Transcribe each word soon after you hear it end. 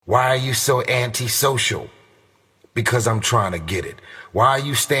Why are you so antisocial? Because I'm trying to get it. Why are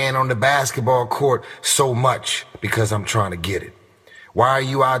you staying on the basketball court so much? Because I'm trying to get it. Why are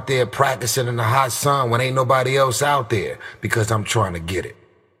you out there practicing in the hot sun when ain't nobody else out there? Because I'm trying to get it.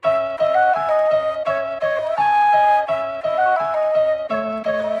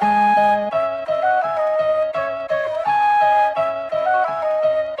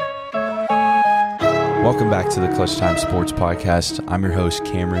 Welcome back to the Clutch Time Sports Podcast. I'm your host,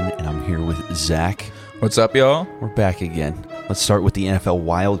 Cameron, and I'm here with Zach. What's up, y'all? We're back again. Let's start with the NFL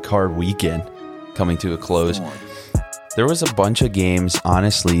Wildcard Weekend coming to a close. There was a bunch of games,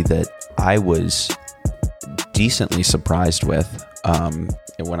 honestly, that I was decently surprised with. And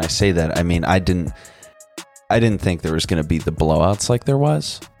when I say that, I mean I didn't think there was going to be the blowouts like there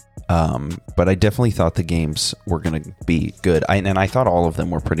was. But I definitely thought the games were going to be good. And I thought all of them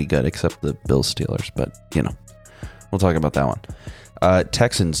were pretty good, except the Bills-Steelers. But, you know, we'll talk about that one.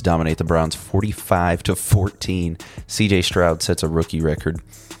 Texans dominate the Browns 45-14. CJ Stroud sets a rookie record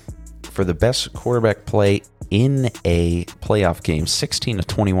for the best quarterback play in a playoff game.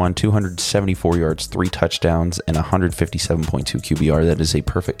 16-21, 274 yards, 3 touchdowns, and 157.2 QBR. That is a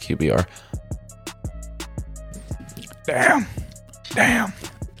perfect QBR. Damn.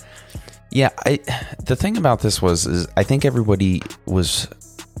 Yeah, the thing about this is I think everybody was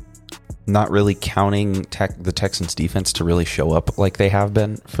not really counting the Texans defense to really show up like they have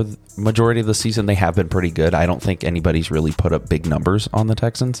been for the majority of the season. They have been pretty good. I don't think anybody's really put up big numbers on the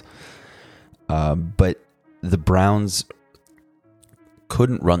Texans. But the Browns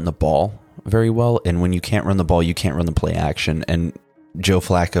couldn't run the ball very well. And when you can't run the ball, you can't run the play action. And Joe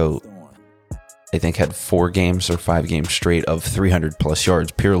Flacco, I think, had 4 games or 5 games straight of 300 plus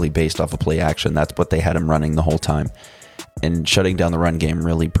yards purely based off of play action. That's what they had him running the whole time. And shutting down the run game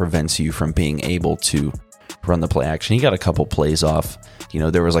really prevents you from being able to run the play action. He got a couple plays off. You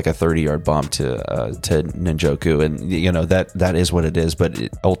know, there was like a 30-yard bump to Njoku, and you know that is what it is. But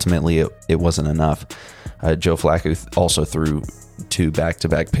ultimately, it wasn't enough. Joe Flacco also threw 2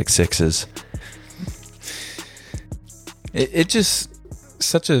 back-to-back pick sixes. It just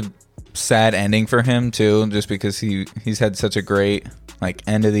such a sad ending for him too, just because he's had such a great like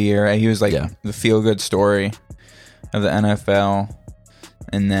end of the year. He was like the feel-good story of the NFL,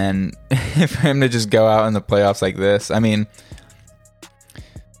 and then for him to just go out in the playoffs like this, I mean,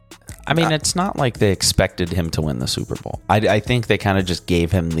 it's not like they expected him to win the Super Bowl. I think they kind of just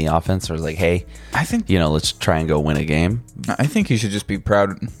gave him the offense. Or like, hey, I think, you know, let's try and go win a game. I think he should just be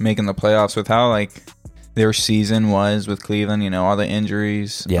proud making the playoffs with how like their season was with Cleveland. You know, all the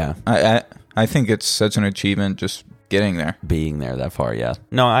injuries. Yeah, I think it's such an achievement just getting there, being there that far. Yeah,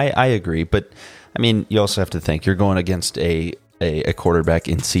 no, I agree, but I mean, you also have to think you're going against a quarterback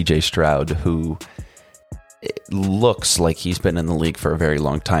in CJ Stroud who looks like he's been in the league for a very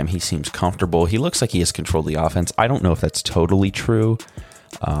long time. He seems comfortable. He looks like he has controlled the offense. I don't know if that's totally true,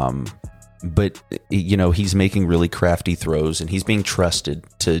 but you know, he's making really crafty throws, and he's being trusted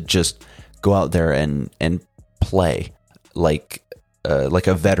to just go out there and play like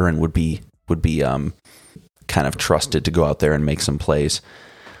a veteran would be kind of trusted to go out there and make some plays.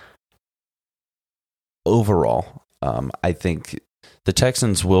 Overall, I think the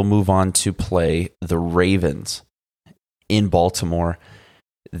Texans will move on to play the Ravens in Baltimore.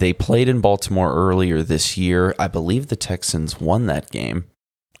 They played in Baltimore earlier this year. I believe the Texans won that game,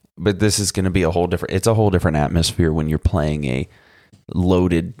 but this is going to be a whole different atmosphere when you're playing a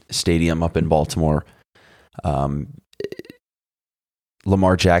loaded stadium up in Baltimore.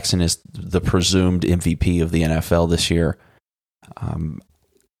 Lamar Jackson is the presumed MVP of the NFL this year.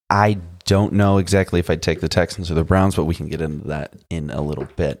 I don't know exactly if I'd take the Texans or the Browns, but we can get into that in a little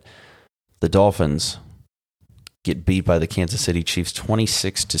bit. The Dolphins get beat by the Kansas City Chiefs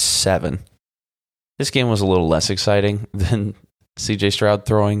 26-7. This game was a little less exciting than CJ Stroud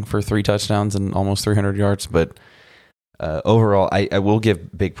throwing for 3 touchdowns and almost 300 yards, but overall, I will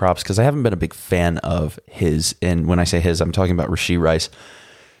give big props because I haven't been a big fan of his. And when I say his, I'm talking about Rashee Rice.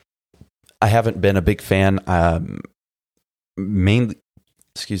 I haven't been a big fan,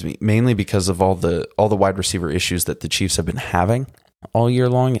 mainly because of all the wide receiver issues that the Chiefs have been having all year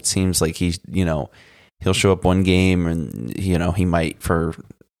long. It seems like he'll show up one game and, you know, he might for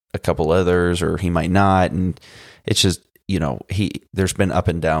a couple others, or he might not. And it's just, you know, there's been up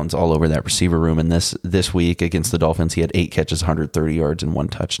and downs all over that receiver room. And this week against the Dolphins, he had 8 catches, 130 yards, and 1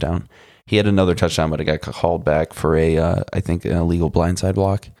 touchdown. He had another touchdown, but it got called back for I think an illegal blindside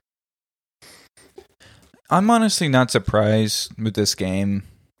block. I'm honestly not surprised with this game.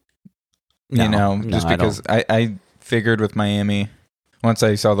 Just because I figured with Miami, once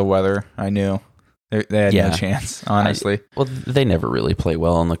I saw the weather, I knew They had no chance, honestly. Well, they never really play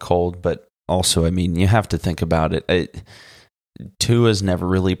well in the cold, but also, I mean, you have to think about it. Tua's never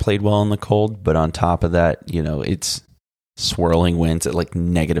really played well in the cold, but on top of that, it's swirling winds at like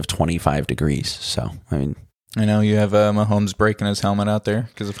negative 25 degrees. So, I mean, I know you have Mahomes breaking his helmet out there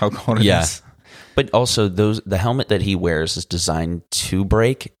because of how cold it is. But also, the helmet that he wears is designed to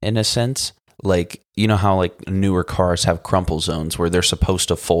break in a sense. Like, you know how like newer cars have crumple zones where they're supposed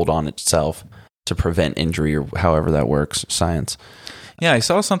to fold on itself to prevent injury, or however that works, science. Yeah, I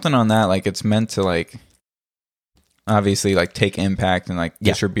saw something on that. Like, it's meant to like obviously like take impact and like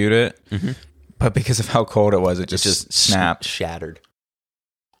distribute it. Mm-hmm. But because of how cold it was, it just snapped, shattered.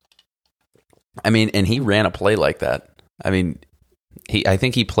 I mean, and he ran a play like that. I mean, I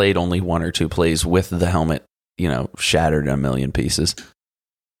think he played only one or two plays with the helmet, shattered in a million pieces.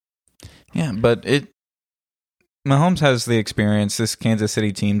 Yeah, but Mahomes has the experience. This Kansas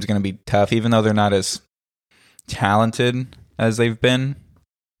City team's going to be tough, even though they're not as talented as they've been.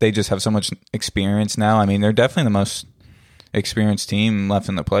 They just have so much experience now. I mean, they're definitely the most experienced team left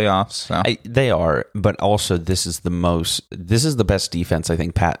in the playoffs. So. They are, but also this is the best defense I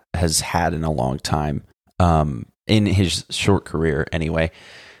think Pat has had in a long time, in his short career anyway.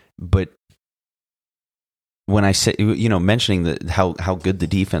 But when I say, mentioning how good the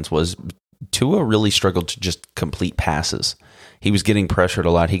defense was, Tua really struggled to just complete passes. He was getting pressured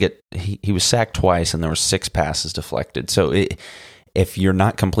a lot. He was sacked twice, and there were 6 passes deflected. So if you're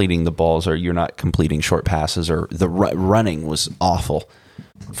not completing the balls, or you're not completing short passes, or the running was awful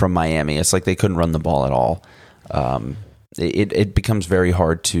from Miami, it's like they couldn't run the ball at all. It becomes very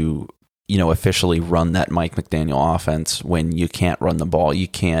hard to officially run that Mike McDaniel offense when you can't run the ball, you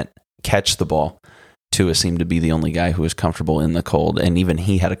can't catch the ball. Tua seemed to be the only guy who was comfortable in the cold, and even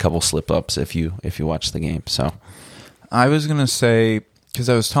he had a couple slip-ups if you watch the game. So I was going to say, because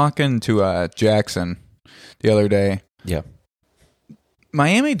I was talking to Jackson the other day. Yeah.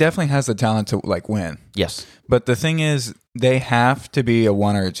 Miami definitely has the talent to like win. Yes. But the thing is, they have to be a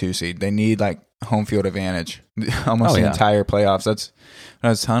 1 or a 2 seed. They need like home field advantage almost the entire playoffs. That's what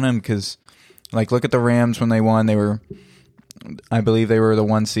I was telling him, because like look at the Rams when they won. I believe they were the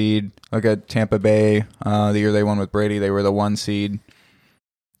 1 seed. Look at Tampa Bay, the year they won with Brady, they were the 1 seed.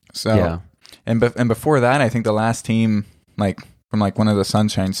 So, yeah. And before that, I think the last team like from like one of the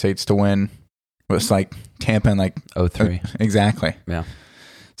Sunshine States to win was like Tampa in like 03. Exactly. Yeah.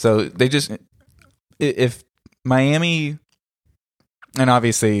 So they just, if Miami, and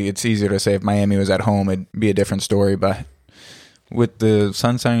obviously it's easier to say if Miami was at home, it'd be a different story. But with the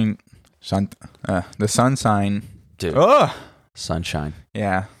Sunshine, dude, sunshine.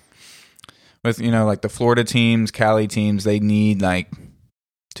 Yeah. With, like the Florida teams, Cali teams, they need like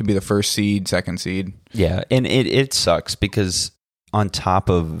to be the 1st seed, 2nd seed. Yeah. And it sucks because on top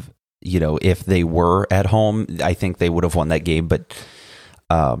of, if they were at home, I think they would have won that game. But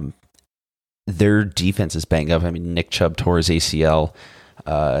their defense is banged up. I mean, Nick Chubb tore his ACL.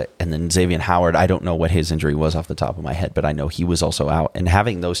 And then Xavier Howard, I don't know what his injury was off the top of my head, but I know he was also out. And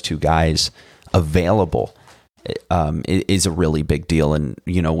having those 2 guys available is a really big deal. And,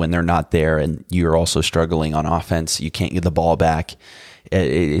 when they're not there and you're also struggling on offense, you can't get the ball back.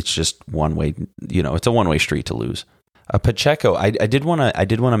 It's just one way, it's a one-way street to lose. Pacheco, I did want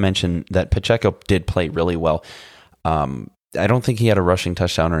to mention that Pacheco did play really well. I don't think he had a rushing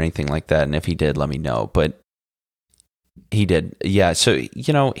touchdown or anything like that. And if he did, let me know. But he did. Yeah. So,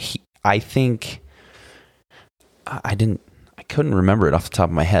 I think I couldn't remember it off the top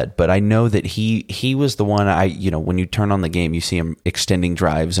of my head, but I know that he was the one when you turn on the game, you see him extending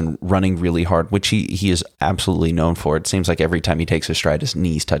drives and running really hard, which he is absolutely known for. It seems like every time he takes a stride, his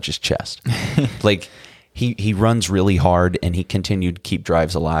knees touch his chest. Like he runs really hard, and he continued to keep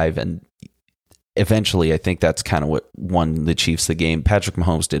drives alive. And eventually, I think that's kind of what won the Chiefs the game. Patrick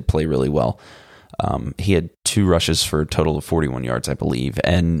Mahomes did play really well. He had 2 rushes for a total of 41 yards, I believe.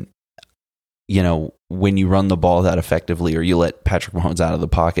 And, when you run the ball that effectively, or you let Patrick Mahomes out of the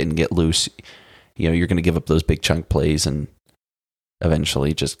pocket and get loose, you're going to give up those big chunk plays and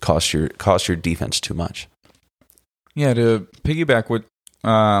eventually just cost your defense too much. Yeah, to piggyback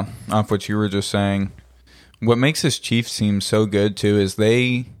off what you were just saying, what makes this Chiefs team so good too is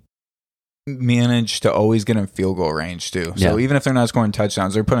they manage to always get in field goal range too. So even if they're not scoring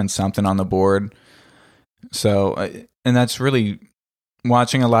touchdowns, they're putting something on the board. So, and that's really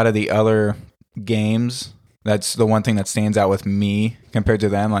watching a lot of the other games. That's the one thing that stands out with me compared to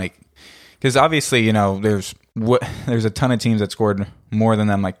them. Like, because obviously, there's a ton of teams that scored more than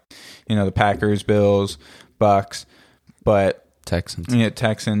them, like, the Packers, Bills, Bucks, but Texans.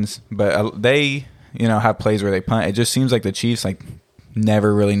 Texans. But they, have plays where they punt. It just seems like the Chiefs, like,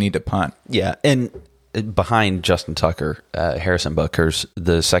 never really need to punt. Yeah, and behind Justin Tucker, Harrison Butker's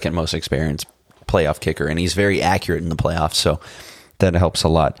the second most experienced playoff kicker, and he's very accurate in the playoffs, so that helps a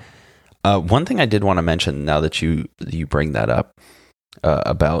lot. One thing I did want to mention now that you bring that up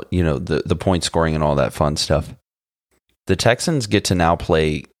about the point scoring and all that fun stuff, the Texans get to now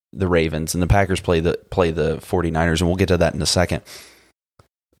play the Ravens, and the Packers play the 49ers, and we'll get to that in a second.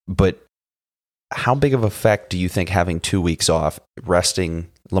 But how big of an effect do you think having 2 weeks off, resting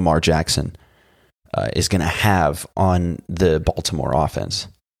Lamar Jackson, is going to have on the Baltimore offense?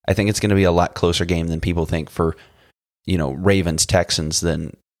 I think it's going to be a lot closer game than people think for, Ravens, Texans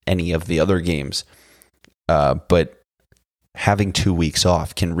than any of the other games. But having 2 weeks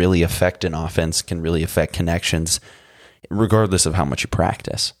off can really affect an offense, can really affect connections, regardless of how much you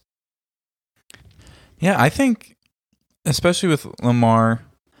practice. Yeah, I think, especially with Lamar,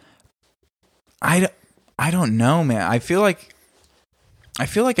 I don't know, man. I feel like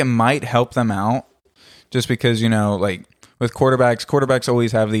it might help them out just because, like with quarterbacks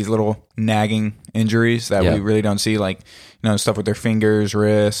always have these little nagging injuries that we really don't see, like, stuff with their fingers,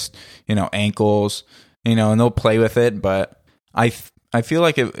 wrists, ankles, and they'll play with it. But I feel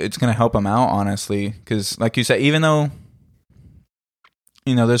like it's going to help them out, honestly, because like you said, even though,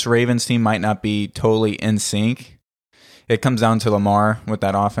 this Ravens team might not be totally in sync, it comes down to Lamar with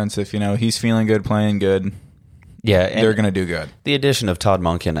that offense. If, he's feeling good, playing good, they're going to do good. The addition of Todd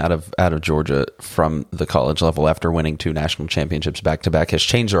Monken out of Georgia from the college level after winning 2 national championships back-to-back has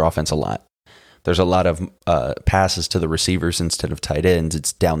changed their offense a lot. There's a lot of passes to the receivers instead of tight ends.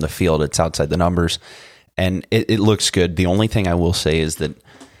 It's down the field. It's outside the numbers. And it looks good. The only thing I will say is that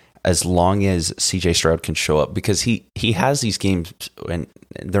as long as CJ Stroud can show up, because he has these games, and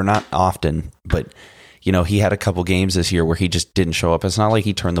they're not often, but he had a couple games this year where he just didn't show up. It's not like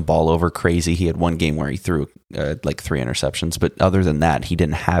he turned the ball over crazy. He had one game where he threw like 3 interceptions, but other than that, he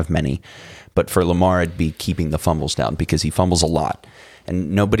didn't have many. But for Lamar, it'd be keeping the fumbles down because he fumbles a lot,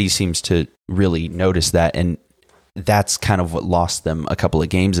 and nobody seems to really notice that. And that's kind of what lost them a couple of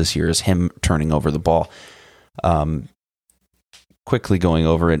games this year, is him turning over the ball. Quickly going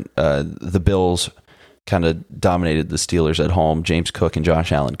over it, the Bills kind of dominated the Steelers at home. James Cook and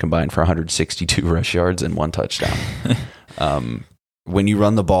Josh Allen combined for 162 rush yards and 1 touchdown. When you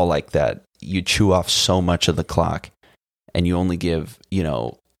run the ball like that, you chew off so much of the clock, and you only give,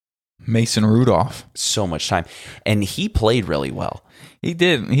 Mason Rudolph so much time. And he played really well. He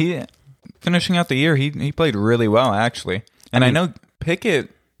did. He finishing out the year, he played really well, actually. And I know Pickett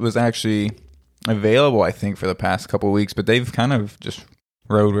was actually available, I think, for the past couple of weeks, but they've kind of just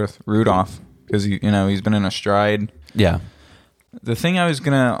rode with Rudolph because he's been in a stride. Yeah. The thing I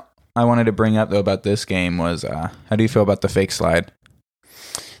wanted to bring up though about this game was how do you feel about the fake slide?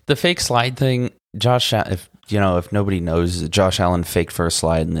 The fake slide thing, if nobody knows, Josh Allen faked for a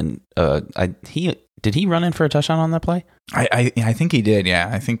slide, and then did he run in for a touchdown on that play? I think he did. Yeah,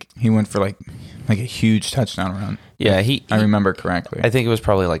 I think he went for like a huge touchdown run. Yeah, I remember correctly. I think it was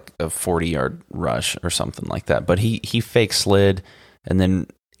probably like a 40-yard rush or something like that. But he fake slid and then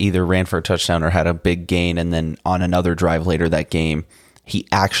either ran for a touchdown or had a big gain, and then on another drive later that game, he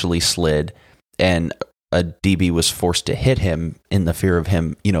actually slid, and a DB was forced to hit him in the fear of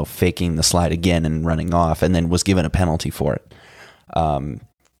him, faking the slide again and running off, and then was given a penalty for it.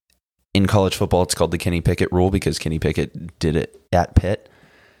 In college football, it's called the Kenny Pickett rule because Kenny Pickett did it at Pitt.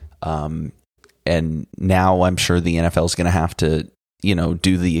 And now I'm sure the NFL is going to have to,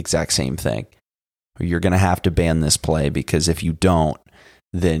 do the exact same thing. You're going to have to ban this play, because if you don't,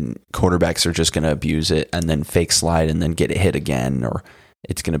 then quarterbacks are just going to abuse it and then fake slide and then get a hit again, or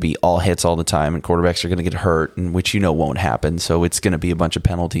it's going to be all hits all the time and quarterbacks are going to get hurt, and which won't happen. So it's going to be a bunch of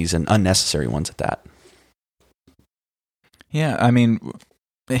penalties, and unnecessary ones at that. Yeah, I mean,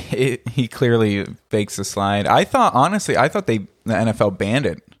 he clearly fakes the slide. I thought the NFL banned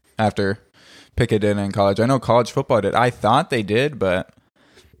it after Pickett did in college. I know college football did. I thought they did, but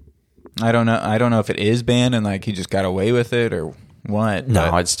I don't know. I don't know if it is banned and like he just got away with it or what.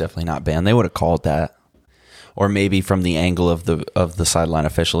 No, it's definitely not banned. They would have called that. Or maybe from the angle of the sideline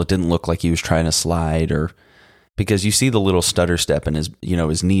official, it didn't look like he was trying to slide, or because you see the little stutter step and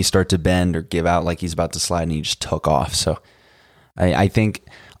his knees start to bend or give out like he's about to slide, and he just took off. So I think,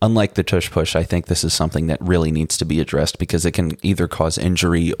 unlike the tush push, I think this is something that really needs to be addressed, because it can either cause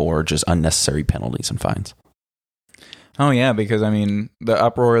injury or just unnecessary penalties and fines. Oh yeah, because I mean the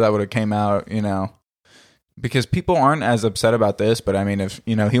uproar that would have came out, because people aren't as upset about this, but I mean if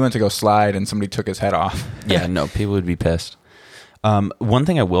he went to go slide and somebody took his head off. Yeah, no, people would be pissed. One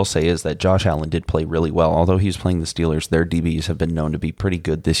thing I will say is that Josh Allen did play really well. Although he's playing the Steelers, their DBs have been known to be pretty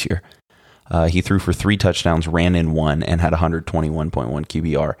good this year. He threw for 3 touchdowns, ran in 1, and had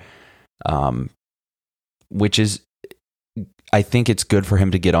 121.1 QBR, which is, I think it's good for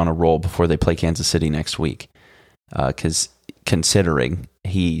him to get on a roll before they play Kansas City next week, because considering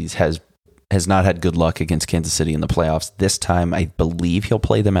he has not had good luck against Kansas City in the playoffs. This time, I believe he'll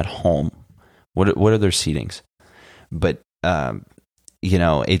play them at home. What are their seedings? But I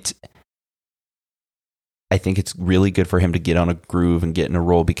think it's really good for him to get on a groove and get in a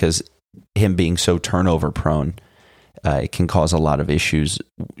roll, because him being so turnover prone, it can cause a lot of issues,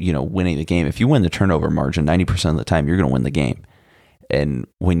 winning the game. If you win the turnover margin 90% of the time, you're going to win the game. And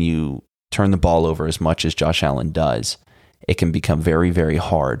when you turn the ball over as much as Josh Allen does, it can become very, very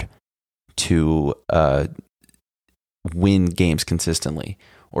hard to win games consistently,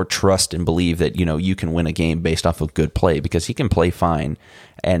 or trust and believe that you can win a game based off of good play, because he can play fine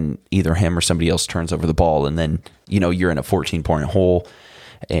and either him or somebody else turns over the ball, and then you're in a 14-point hole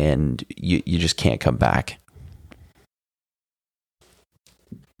and you just can't come back.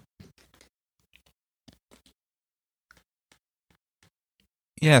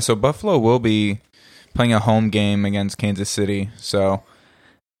 Yeah, so Buffalo will be playing a home game against Kansas City. So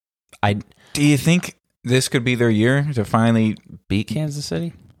do you think this could be their year to finally beat Kansas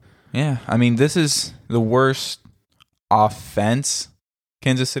City? Yeah, I mean, this is the worst offense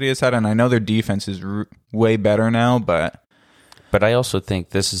Kansas City has had, and I know their defense is way better now, but I also think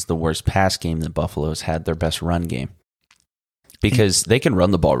this is the worst pass game that Buffalo's had, their best run game, because they can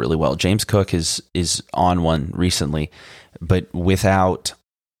run the ball really well. James Cook is on one recently, but without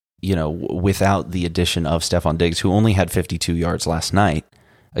the addition of Stephon Diggs, who only had 52 yards last night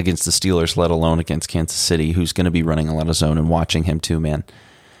against the Steelers, let alone against Kansas City, who's going to be running a lot of zone, and watching him too, man.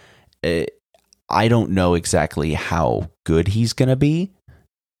 I don't know exactly how good he's going to be.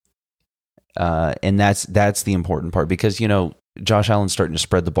 And that's the important part, because, Josh Allen's starting to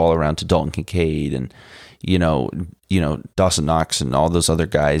spread the ball around to Dalton Kincaid and, Dawson Knox and all those other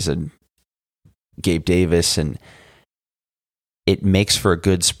guys and Gabe Davis, and it makes for a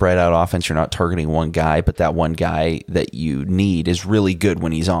good spread out offense. You're not targeting one guy, but that one guy that you need is really good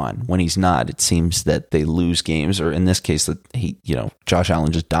when he's on. When he's not, it seems that they lose games, or in this case that Josh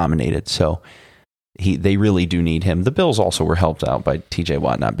Allen just dominated. So they really do need him. The Bills also were helped out by TJ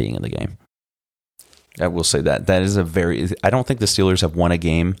Watt not being in the game. I will say that is I don't think the Steelers have won a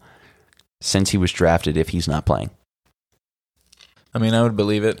game since he was drafted if he's not playing. I mean, I would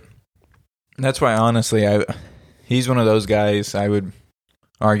believe it. That's why, honestly, he's one of those guys I would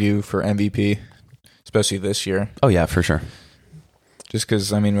argue for MVP, especially this year. Oh, yeah, for sure. Just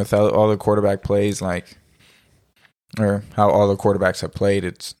because, I mean, with all the quarterback plays, or how all the quarterbacks have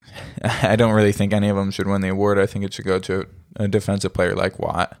played, I don't really think any of them should win the award. I think it should go to a defensive player like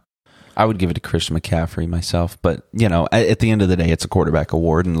Watt. I would give it to Christian McCaffrey myself, but, at the end of the day, it's a quarterback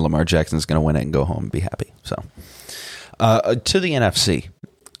award, and Lamar Jackson's going to win it and go home and be happy. So, to the NFC,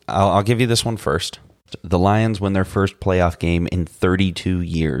 I'll give you this one first. The Lions win their first playoff game in 32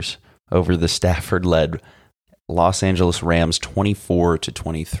 years over the Stafford-led Los Angeles Rams,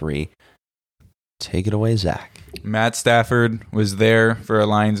 24-23. Take it away, Zach. Matt Stafford was there for a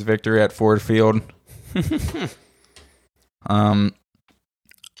Lions victory at Ford Field.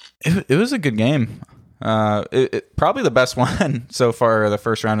 It was a good game. Probably the best one so far, the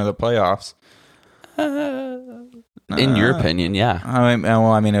first round of the playoffs. In your opinion, yeah. I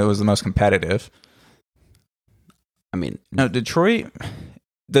mean, it was the most competitive. I mean, no, Detroit.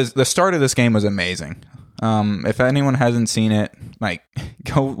 The start of this game was amazing. If anyone hasn't seen it,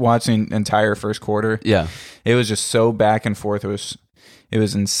 go watch the entire first quarter. Yeah, it was just so back and forth. It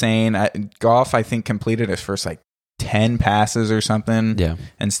was insane. Goff, I think, completed his first 10 passes or something. Yeah,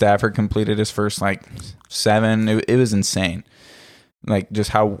 and Stafford completed his first 7. It was insane. Just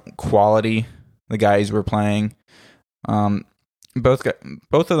how quality the guys were playing. Both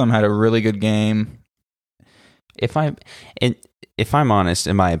of them had a really good game. If I'm honest,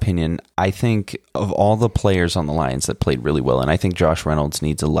 in my opinion, I think of all the players on the Lions that played really well, and I think Josh Reynolds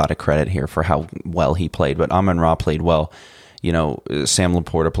needs a lot of credit here for how well he played, but Amon-Ra played well. Sam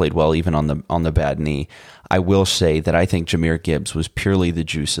Laporta played well even on the bad knee. I will say that I think Jahmyr Gibbs was purely the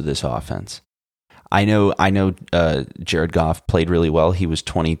juice of this offense. I know Jared Goff played really well. He was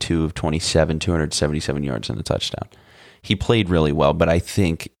 22 of 27, 277 yards and a touchdown. He played really well, but I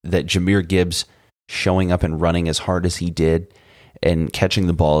think that Jahmyr Gibbs showing up and running as hard as he did and catching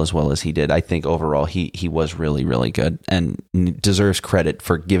the ball as well as he did, I think overall he was really, really good and deserves credit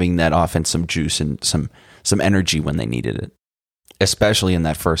for giving that offense some juice and some energy when they needed it, especially in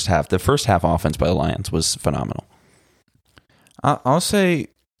that first half. The first half offense by the Lions was phenomenal. I'll say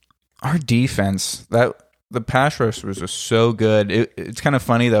our defense, that the pass rush was just so good. It's kind of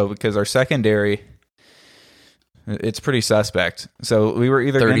funny though because our secondary, it's pretty suspect. So we were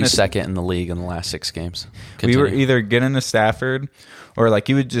either 32nd in the league in the last 6 games. We were either getting to Stafford, or like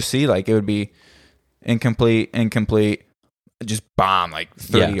you would just see like it would be incomplete, just bomb like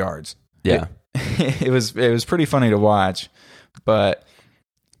 30 yards. Yeah, it was pretty funny to watch, but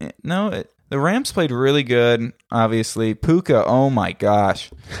no, the Rams played really good. Obviously, Puka. Oh my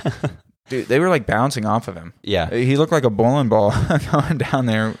gosh. Dude, they were like bouncing off of him. Yeah. He looked like a bowling ball going down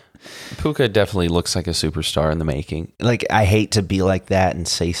there. Puka definitely looks like a superstar in the making. Like, I hate to be like that and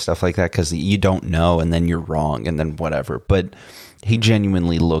say stuff like that because you don't know and then you're wrong and then whatever. But he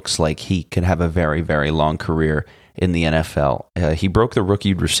genuinely looks like he could have a very, very long career in the NFL. He broke the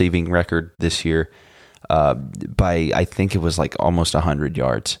rookie receiving record this year by, I think it was like almost 100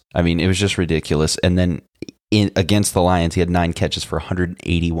 yards. I mean, it was just ridiculous. And then against the Lions, he had 9 catches for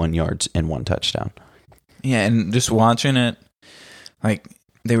 181 yards and 1 touchdown. Yeah, and just watching it, like,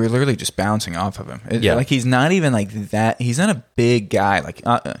 they were literally just bouncing off of him. Like, he's not even like that. He's not a big guy, like,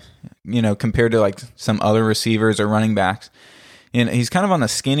 compared to like some other receivers or running backs. He's kind of on the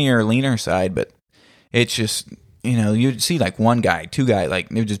skinnier, leaner side, but it's just, you'd see like one guy, 2 guys, like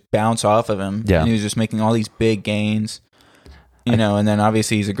they would just bounce off of him. Yeah. And he was just making all these big gains. And then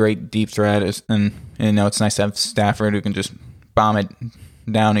obviously he's a great deep threat, and it's nice to have Stafford who can just bomb it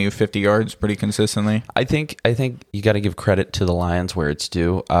down to you 50 yards pretty consistently. I think you got to give credit to the Lions where it's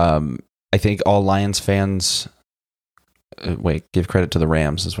due. I think all Lions fans. Give credit to the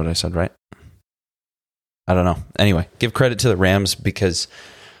Rams is what I said, right? I don't know. Anyway, give credit to the Rams because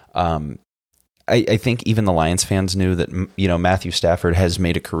I think even the Lions fans knew that Matthew Stafford has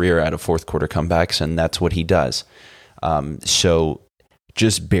made a career out of fourth quarter comebacks, and that's what he does. So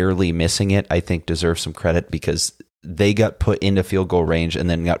just barely missing it, I think, deserves some credit because they got put into field goal range and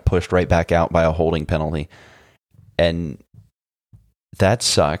then got pushed right back out by a holding penalty. And that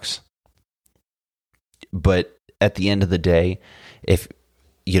sucks. But at the end of the day, if,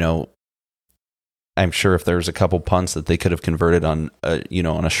 I'm sure if there was a couple punts that they could have converted on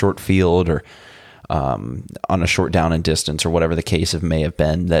a short field or on a short down and distance or whatever the case may have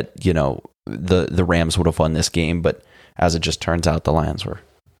been, that, the Rams would have won this game. But as it just turns out, the Lions were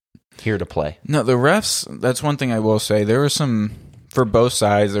here to play. No, the refs, that's one thing I will say. There were some, for both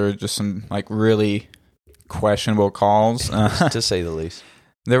sides, there were just some like really questionable calls. To say the least.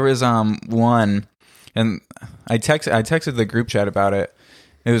 There was one, and I texted the group chat about it.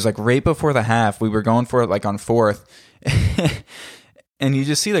 It was like right before the half. We were going for it like on 4th. And you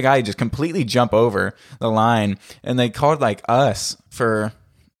just see the guy just completely jump over the line, and they called like us for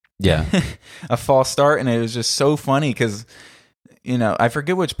a false start, and it was just so funny because I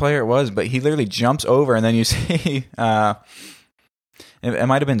forget which player it was, but he literally jumps over, and then you see it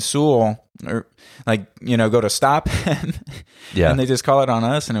might have been Sewell or go to stop him, and they just call it on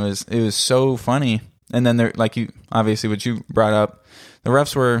us, and it was so funny. And then there, like you obviously what you brought up, the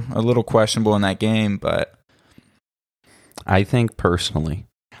refs were a little questionable in that game, but I think personally,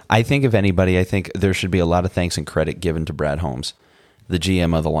 if anybody, I think there should be a lot of thanks and credit given to Brad Holmes, the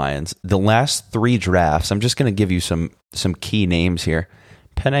GM of the Lions. The last 3 drafts, I'm just going to give you some key names here.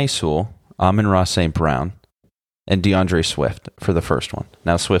 Penei Sewell, Amon-Ra St. Brown, and DeAndre Swift for the first one.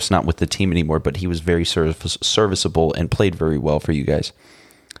 Now, Swift's not with the team anymore, but he was very serviceable and played very well for you guys.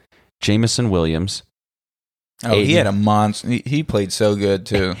 Jamison Williams. He had a monster. He played so good,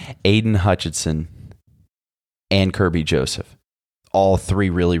 too. Aiden Hutchinson and Kirby Joseph. All 3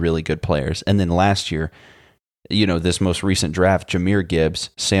 really, really good players. And then last year, this most recent draft, Jahmyr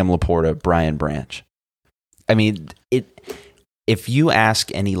Gibbs, Sam Laporta, Brian Branch. I mean, if you ask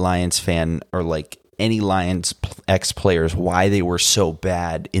any Lions fan or like any Lions ex-players why they were so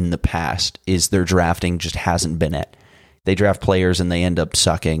bad in the past, is their drafting just hasn't been it. They draft players and they end up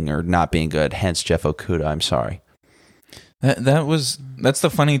sucking or not being good. Hence Jeff Okudah. I'm sorry. That's the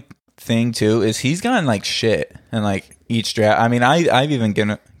funny thing too, is he's gotten like shit in like each draft. I mean, I've even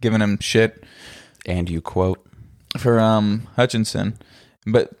given him shit. And you quote for Hutchinson,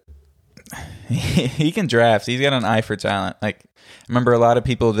 but he can draft. He's got an eye for talent. Like, I remember a lot of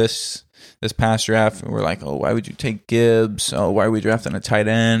people this past draft were like, "Oh, why would you take Gibbs? Oh, why are we drafting a tight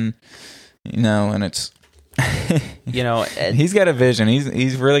end?" And it's he's got a vision.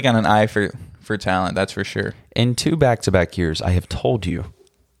 He's really got an eye for talent. That's for sure. In 2 back-to-back years, I have told you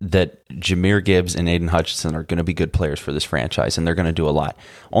that Jahmyr Gibbs and Aiden Hutchinson are going to be good players for this franchise, and they're going to do a lot.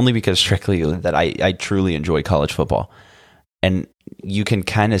 Only because strictly that I truly enjoy college football. And you can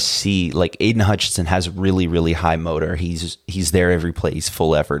kind of see, like, Aiden Hutchinson has really, really high motor. He's there every play. He's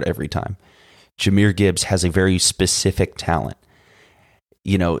full effort every time. Jahmyr Gibbs has a very specific talent.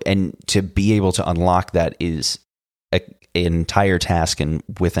 and to be able to unlock that is an entire task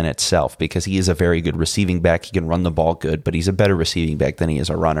within itself, because he is a very good receiving back. He can run the ball good, but he's a better receiving back than he is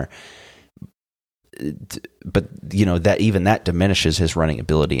a runner. But that diminishes his running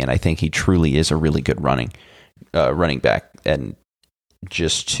ability, and I think he truly is a really good running back. And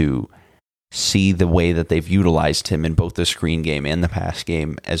just to see the way that they've utilized him in both the screen game and the pass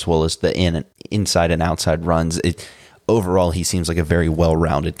game, as well as the inside and outside runs, overall he seems like a very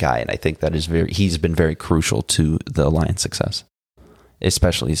well-rounded guy, and I think that he's been very crucial to the Lions' success,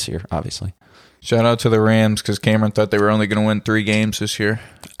 especially this year, obviously. Shout out to the Rams, because Cameron thought they were only going to win 3 games this year.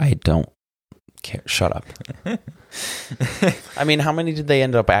 I don't care. Shut up. I mean, how many did they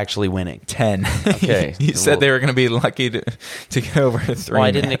end up actually winning? 10. Okay. You said they were going to be lucky to get over 3. Well, I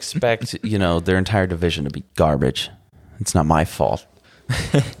didn't expect, their entire division to be garbage. It's not my fault.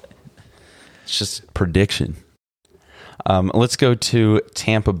 It's just prediction. Let's go to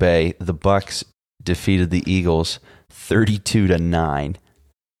Tampa Bay. The Bucs defeated the Eagles 32-9.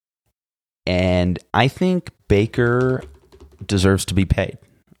 And I think Baker deserves to be paid.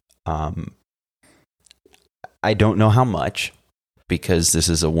 I don't know how much, because this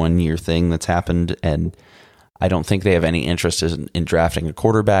is a 1-year thing that's happened, and I don't think they have any interest in drafting a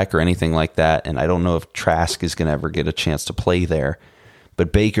quarterback or anything like that, and I don't know if Trask is going to ever get a chance to play there.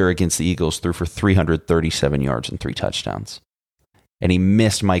 But Baker against the Eagles threw for 337 yards and 3 touchdowns. And he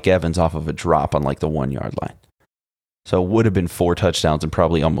missed Mike Evans off of a drop on like the 1-yard line. So it would have been 4 touchdowns and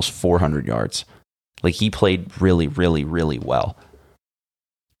probably almost 400 yards. Like, he played really, really, really well.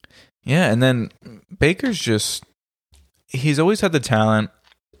 Yeah, and then Baker's he's always had the talent,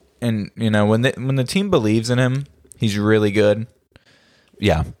 and when the team believes in him, he's really good.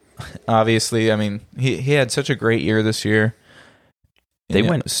 Yeah. Obviously, I mean, he had such a great year this year. They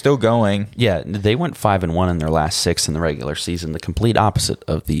went still going. Yeah, they went 5-1 in their last 6 in the regular season. The complete opposite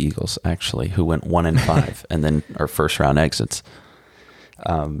of the Eagles, actually, who went 1-5 and then our first round exits.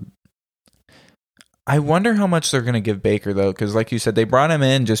 I wonder how much they're going to give Baker, though, because like you said, they brought him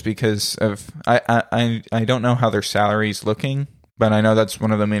in just because of I don't know how their salary's looking, but I know that's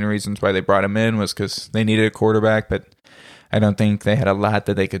one of the main reasons why they brought him in, was because they needed a quarterback, but I don't think they had a lot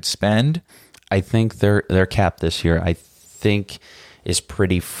that they could spend. I think their cap this year, I think, is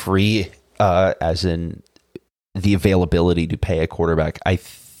pretty free, as in the availability to pay a quarterback.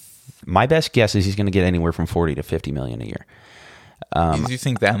 My best guess is he's going to get anywhere from $40 to $50 million a year. Do you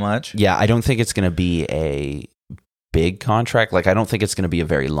think that much? Yeah, I don't think it's going to be a big contract. Like, I don't think it's going to be a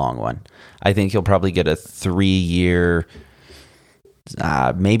very long one. I think he'll probably get a 3-year,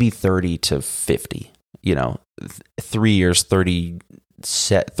 maybe 30 to 50. 3 years,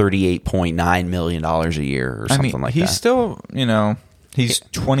 $38.9 million a year or something like that. He's still, he's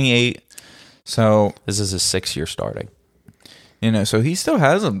 28, so this is his 6th year starting. So he still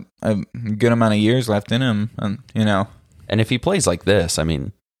has a good amount of years left in him, and And if he plays like this, I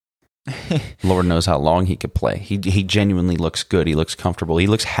mean, Lord knows how long he could play. He genuinely looks good. He looks comfortable. He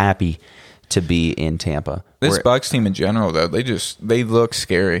looks happy to be in Tampa. This Bucs team in general, though, they look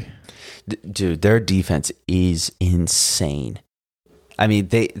scary. Dude, their defense is insane. I mean,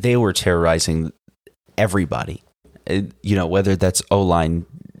 they were terrorizing everybody. Whether that's O-line,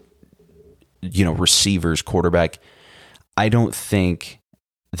 receivers, quarterback. I don't think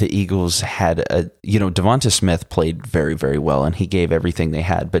the Eagles had Devonta Smith played very, very well, and he gave everything they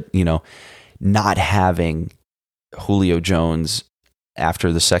had. But, not having Julio Jones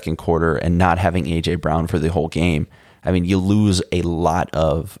after the second quarter and not having A.J. Brown for the whole game, I mean, you lose a lot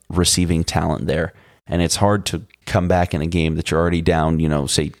of receiving talent there. And it's hard to come back in a game that you're already down,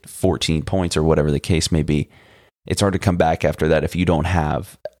 say 14 points or whatever the case may be. It's hard to come back after that if you don't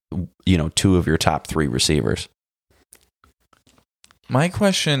have, 2 of your top 3 receivers. My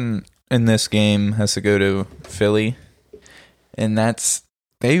question in this game has to go to Philly, and that's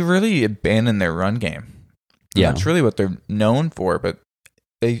they really abandoned their run game. Yeah, that's really what they're known for. But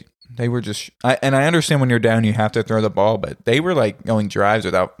they were just. I understand when you're down, you have to throw the ball, but they were like going drives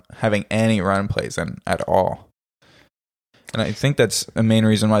without having any run plays at all. And I think that's a main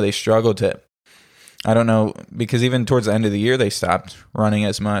reason why they struggled to. I don't know, because even towards the end of the year, they stopped running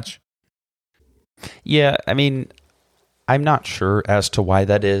as much. Yeah, I mean, I'm not sure as to why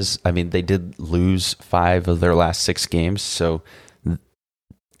that is. I mean, they did lose 5 of their last 6 games, so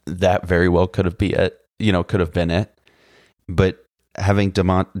that very well could have been it. But having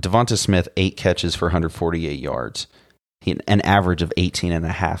Devonta Smith 8 catches for 148 yards, an average of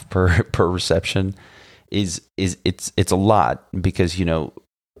 18.5 per reception is it's a lot, because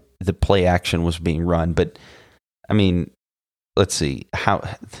the play action was being run. But I mean, let's see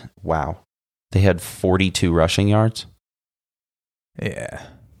wow, they had 42 rushing yards. Yeah.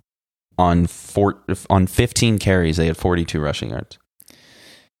 On 15 carries, they had 42 rushing yards.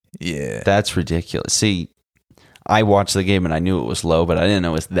 Yeah. That's ridiculous. See, I watched the game and I knew it was low, but I didn't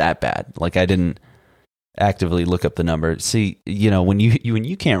know it was that bad. Like, I didn't actively look up the number. See, when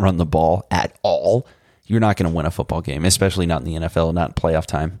you can't run the ball at all, you're not going to win a football game, especially not in the NFL, not in playoff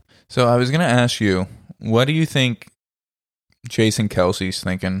time. So I was going to ask you, what do you think Jason Kelsey's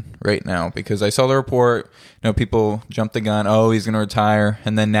thinking right now? Because I saw the report, people jumped the gun. Oh, he's going to retire.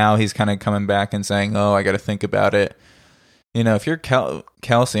 And then now he's kind of coming back and saying, oh, I got to think about it. If you're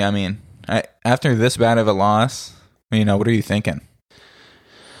Kelsey, after this bad of a loss, what are you thinking?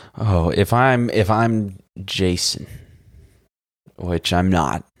 Oh, if I'm Jason, which I'm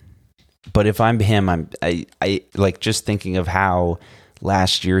not, but if I'm him, I like just thinking of how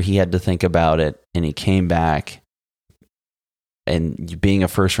last year he had to think about it and he came back, and being a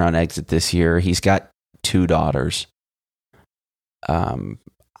first round exit this year, he's got 2 daughters.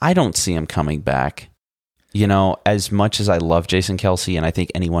 I don't see him coming back. As much as I love Jason Kelsey, and I think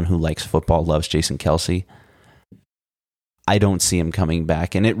anyone who likes football loves Jason Kelsey, I don't see him coming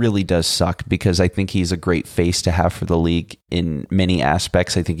back. And it really does suck because I think he's a great face to have for the league in many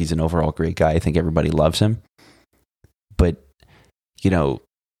aspects. I think he's an overall great guy. I think everybody loves him. But,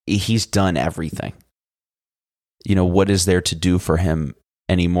 he's done everything. What is there to do for him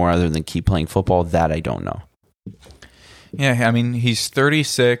anymore other than keep playing football? That I don't know. Yeah, he's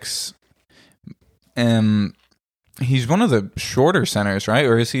 36. He's one of the shorter centers, right?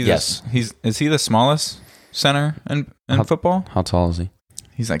 Or is he? Yes. Is he the smallest center in football? How tall is he?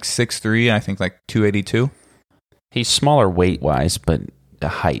 He's like 6'3", I think like 282. He's smaller weight-wise, but the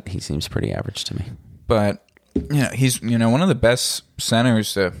height, he seems pretty average to me. But he's one of the best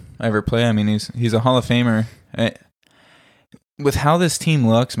centers to ever play. He's a Hall of Famer. With how this team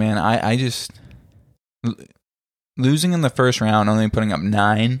looks, man, I just losing in the first round, only putting up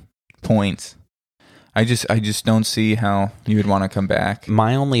 9 points. I just don't see how you would want to come back.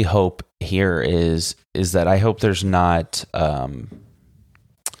 My only hope here is that I hope there's not a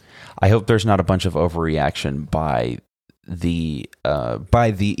bunch of overreaction by the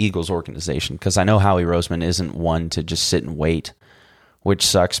Eagles organization, because I know Howie Roseman isn't one to just sit and wait, which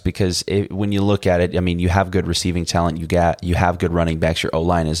sucks because when you look at it, you have good receiving talent, you have good running backs, your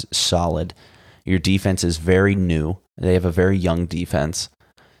O-line is solid, your defense is very new, they have a very young defense.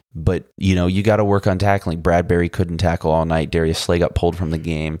 But, you got to work on tackling. Bradbury couldn't tackle all night. Darius Slay got pulled from the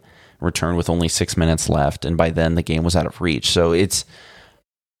game, returned with only 6 minutes left, and by then the game was out of reach. So it's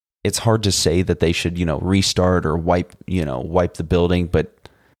hard to say that they should, restart or wipe the building, but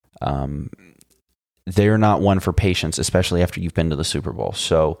they're not one for patience, especially after you've been to the Super Bowl.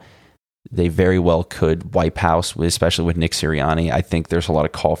 So they very well could wipe house, especially with Nick Sirianni. I think there's a lot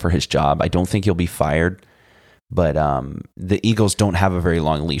of call for his job. I don't think he'll be fired. But the Eagles don't have a very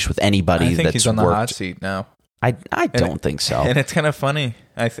long leash with anybody. I think that's he's on the worked. hot seat now. I don't think so. And it's kind of funny.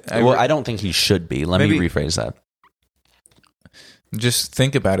 I don't think he should be. Let me rephrase that. Just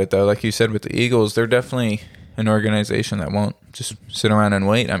think about it, though. Like you said with the Eagles, they're definitely an organization that won't just sit around and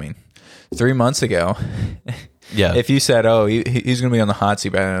wait. 3 months ago, yeah, if you said, oh, he's going to be on the hot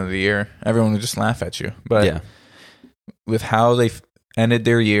seat by the end of the year, everyone would just laugh at you. But with how they ended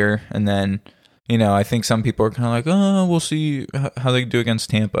their year, and then... I think some people are kind of like, oh, we'll see how they do against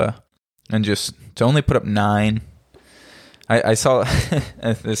Tampa. And just to only put up 9. I saw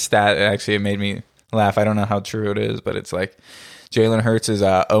this stat, actually, it made me laugh. I don't know how true it is, but it's like Jalen Hurts is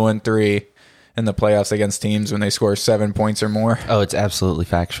 0-3 in the playoffs against teams when they score 7 points or more. Oh, it's absolutely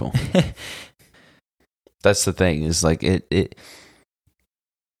factual. That's the thing, is like the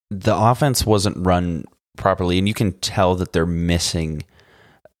offense wasn't run properly, and you can tell that they're missing...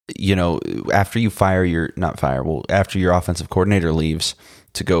 after after your offensive coordinator leaves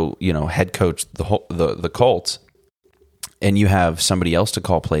to go, head coach the Colts, and you have somebody else to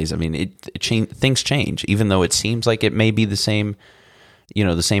call plays. Things change, even though it seems like it may be the same,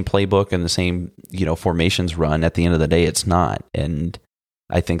 the same playbook and the same, formations run. At the end of the day, it's not. And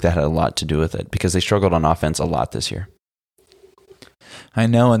I think that had a lot to do with it because they struggled on offense a lot this year. I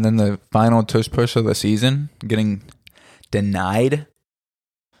know. And then the final tush push of the season, getting denied.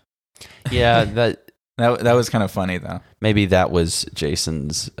 Yeah, that was kind of funny, though. Maybe that was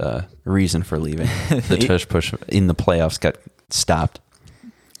Jason's reason for leaving. The tush push in the playoffs got stopped.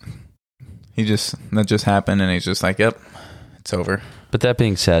 That just happened, and he's just like, yep, it's over. But that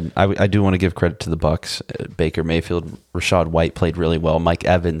being said, I do want to give credit to the Bucs. Baker Mayfield, Rachaad White played really well. Mike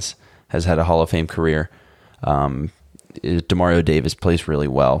Evans has had a Hall of Fame career. Demario Davis plays really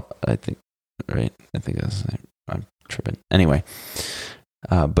well, I think. Right? I think that's... I'm tripping. Anyway...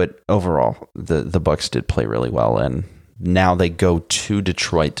 but overall, the Bucs did play really well, and Now they go to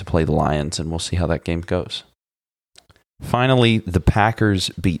Detroit to play the Lions, and we'll see how that game goes. Finally, the Packers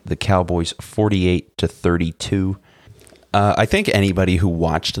beat the Cowboys 48-32. I think anybody who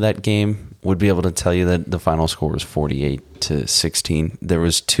watched that game would be able to tell you that the final score was 48-16. There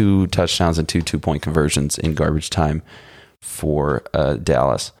was 2 touchdowns and 2 two-point conversions in garbage time for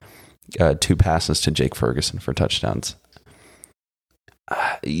Dallas. 2 passes to Jake Ferguson for touchdowns.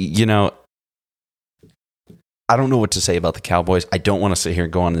 I don't know what to say about the Cowboys. I don't want to sit here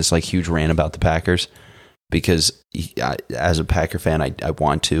and go on this like huge rant about the Packers because as a Packer fan, I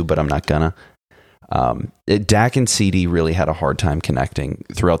want to, but I'm not gonna. Dak and CD really had a hard time connecting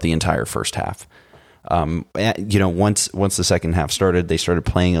throughout the entire first half. Once the second half started, they started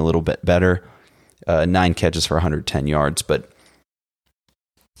playing a little bit better. 9 catches for 110 yards, but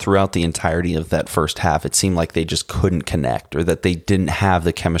throughout the entirety of that first half, it seemed like they just couldn't connect, or that they didn't have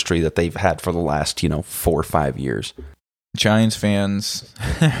the chemistry that they've had for the last 4 or 5 years. Giants fans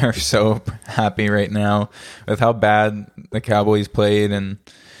are so happy right now with how bad the Cowboys played and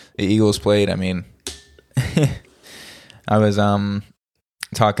the Eagles played. I mean, I was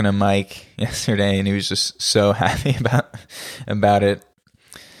talking to Mike yesterday, and he was just so happy about it.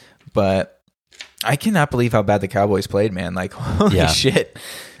 But I cannot believe how bad the Cowboys played, man. Like, holy shit.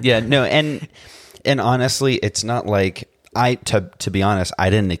 Yeah, no, and honestly, it's not like to be honest, I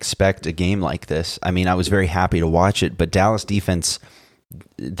didn't expect a game like this. I mean, I was very happy to watch it, but Dallas defense,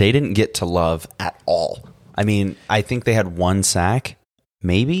 they didn't get to love at all. I mean, I think they had 1 sack,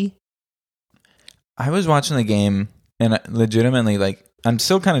 maybe. I was watching the game, and legitimately, like, I'm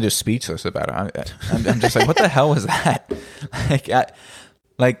still kind of just speechless about it. I'm just like, what the hell was that?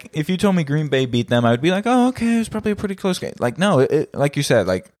 Like, if you told me Green Bay beat them, I would be like, oh, okay, it was probably a pretty close game. Like, no, like you said,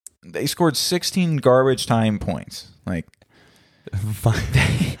 like, they scored 16 garbage time points. Like,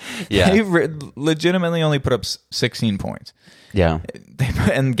 they legitimately only put up 16 points. Yeah.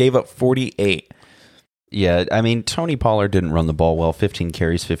 And gave up 48. Yeah, I mean, Tony Pollard didn't run the ball well. 15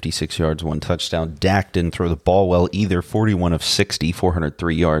 carries, 56 yards, 1 touchdown. Dak didn't throw the ball well either. 41 of 60,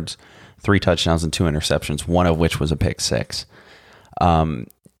 403 yards, 3 touchdowns and 2 interceptions, one of which was a pick 6. I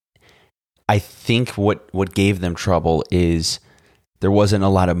think what gave them trouble is there wasn't a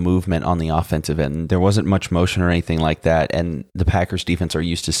lot of movement on the offensive end. There wasn't much motion or anything like that, and the Packers defense are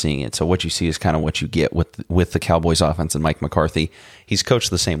used to seeing it. So what you see is kind of what you get with the Cowboys offense and Mike McCarthy. He's coached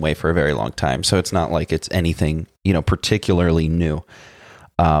the same way for a very long time, so it's not like it's anything particularly new.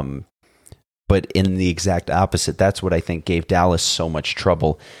 But in the exact opposite, that's what I think gave Dallas so much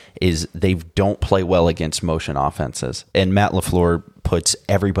trouble, is they don't play well against motion offenses. And Matt LaFleur puts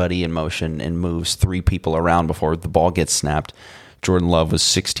everybody in motion and moves 3 people around before the ball gets snapped. Jordan Love was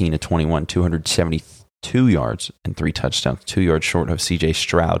 16 of 21, 272 yards and 3 touchdowns, 2 yards short of CJ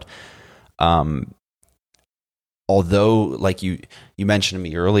Stroud. Although, like you mentioned to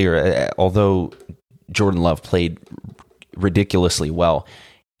me earlier, although Jordan Love played ridiculously well,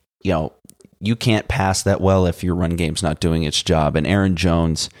 you can't pass that well if your run game's not doing its job. And Aaron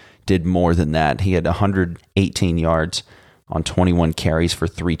Jones did more than that. He had 118 yards on 21 carries for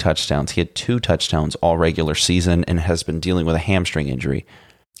 3 touchdowns. He had 2 touchdowns all regular season and has been dealing with a hamstring injury.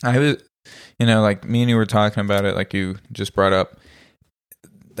 I was, like me and you were talking about it, like you just brought up.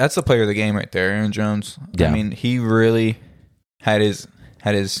 That's the player of the game right there, Aaron Jones. Yeah. I mean, he really had his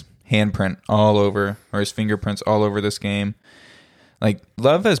handprint all over, or his fingerprints all over this game. Like,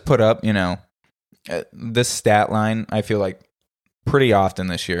 Love has put up, this stat line, I feel like, pretty often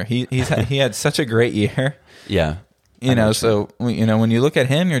this year. He had such a great year. Yeah. So, when you look at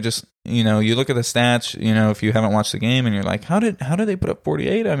him, you're just, you look at the stats, if you haven't watched the game, and you're like, how did they put up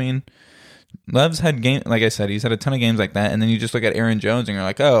 48? I mean, Love's had game, like I said, he's had a ton of games like that, and then you just look at Aaron Jones, and you're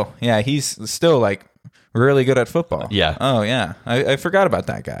like, oh, yeah, he's still, like, really good at football. Yeah. Oh, yeah. I forgot about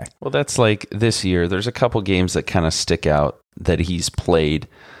that guy. Well, that's like this year. There's a couple games that kind of stick out that he's played.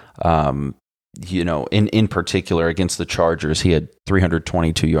 In particular against the Chargers, he had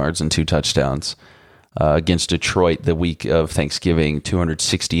 322 yards and 2 touchdowns. Against Detroit the week of Thanksgiving,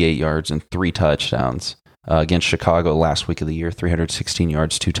 268 yards and 3 touchdowns. Against Chicago last week of the year, 316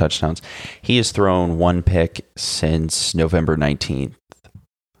 yards, 2 touchdowns. He has thrown 1 pick since November 19th,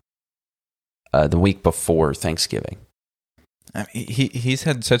 the week before Thanksgiving. I mean, he's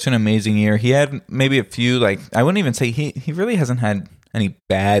had such an amazing year. He had maybe a few, like, I wouldn't even say he really hasn't had any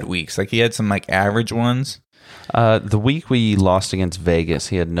bad weeks. Like, he had some, like, average ones. The week we lost against Vegas,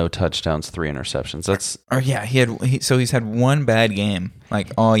 he had no touchdowns, 3 interceptions. He's had 1 bad game,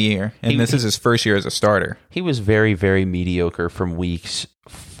 like, all year, and this is his first year as a starter. He was very, very mediocre from weeks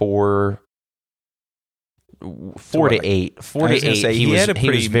 4 to 8. 4 to 8, he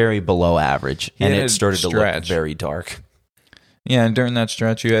was very below average, and it started to look very dark. Yeah, and during that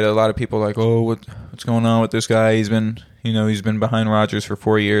stretch, you had a lot of people like, "Oh, what's going on with this guy? He's been behind Rodgers for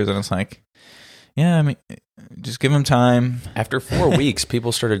 4 years," and it's like, yeah, I mean, just give him time. After 4 weeks,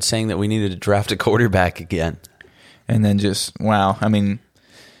 people started saying that we needed to draft a quarterback again, and then just wow. I mean,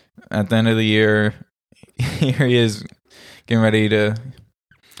 at the end of the year, here he is getting ready to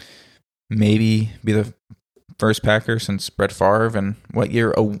maybe be the first Packer since Brett Favre, and what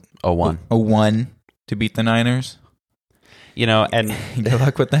year? 01 to beat the Niners. And good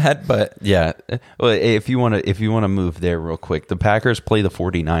luck with that. But yeah, well, if you want to move there real quick, the Packers play the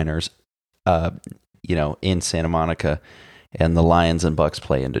 49ers, in Santa Monica, and the Lions and Bucks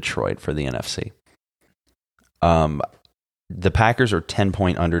play in Detroit for the NFC. The Packers are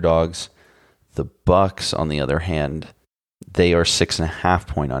 10-point underdogs. The Bucks, on the other hand, they are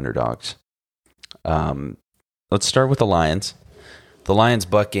 6.5-point underdogs. Let's start with the Lions. The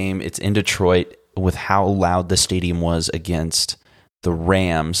Lions-Buck game, it's in Detroit. With how loud the stadium was against the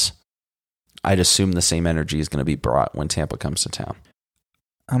Rams, I'd assume the same energy is going to be brought when Tampa comes to town.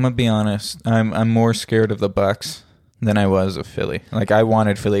 I'm gonna be honest. I'm more scared of the Bucks than I was of Philly. Like, I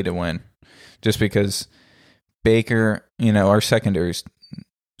wanted Philly to win, just because Baker, our secondary's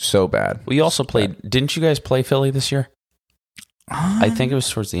so bad. We also played. Didn't you guys play Philly this year? I think it was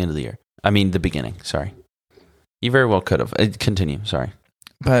towards the end of the year. I mean, the beginning. Sorry, you very well could have. Continue. Sorry,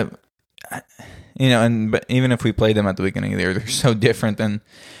 but but even if we played them at the beginning of the year, they're so different than.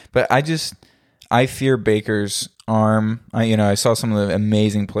 But I fear Baker's arm. I saw some of the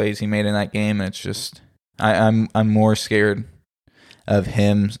amazing plays he made in that game, and it's just I'm more scared of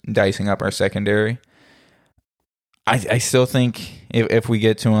him dicing up our secondary. I still think if we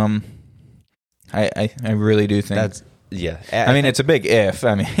get to him, I really do think that's yeah. I mean, it's a big if.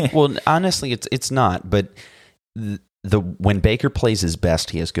 I mean, well, honestly, it's not. But when Baker plays his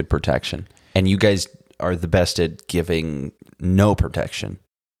best, he has good protection. And you guys are the best at giving no protection.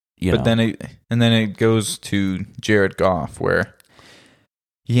 But then it goes to Jared Goff, where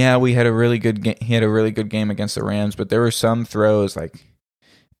we had a really good he had a really good game against the Rams, but there were some throws, like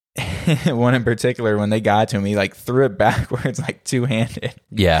one in particular, when they got to him, he like threw it backwards like two-handed.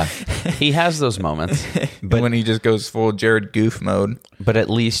 Yeah, he has those moments, but when he just goes full Jared Goof mode. But at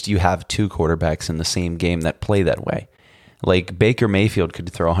least you have two quarterbacks in the same game that play that way. Like, Baker Mayfield could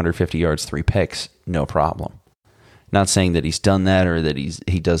throw 150 yards, 3 picks, no problem. Not saying that he's done that or that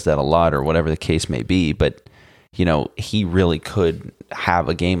he does that a lot or whatever the case may be, but, he really could have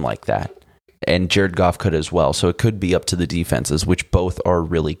a game like that. And Jared Goff could as well. So it could be up to the defenses, which both are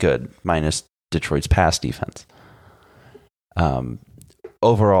really good, minus Detroit's pass defense.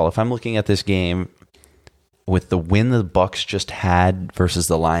 Overall, if I'm looking at this game with the win the Bucks just had versus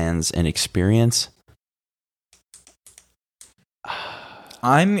the Lions and experience,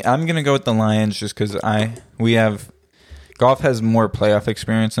 I'm gonna go with the Lions just because Goff has more playoff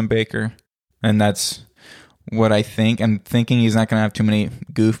experience than Baker, and that's what I think. I'm thinking he's not gonna have too many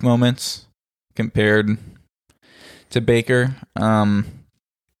goof moments compared to Baker. I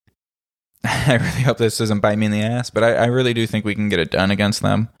really hope this doesn't bite me in the ass, but I really do think we can get it done against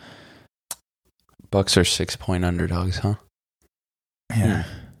them. Bucks are 6-point underdogs, huh? Yeah.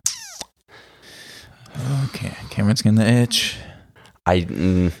 Okay, Cameron's getting the itch. He's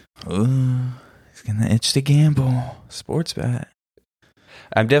getting the itch to gamble. Sports bet.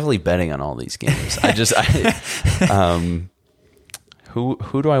 I'm definitely betting on all these games.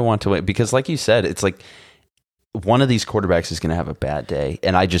 Who do I want to win? Because like you said, it's like one of these quarterbacks is going to have a bad day,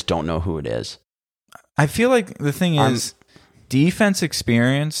 and I just don't know who it is. I feel like the thing is, defense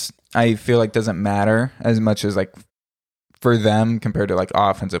experience, I feel like doesn't matter as much as like for them compared to like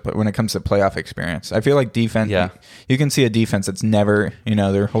offensive, but when it comes to playoff experience, I feel like defense, you can see a defense that's never,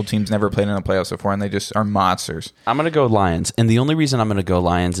 their whole team's never played in the playoffs before, and they just are monsters. I'm going to go Lions, and the only reason I'm going to go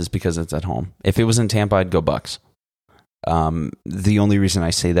Lions is because it's at home. If it was in Tampa, I'd go Bucks. The only reason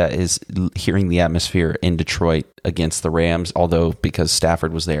I say that is hearing the atmosphere in Detroit against the Rams, although because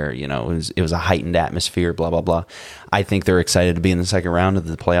Stafford was there, it was a heightened atmosphere, blah, blah, blah. I think they're excited to be in the second round of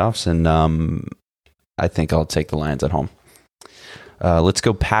the playoffs, and I think I'll take the Lions at home. Let's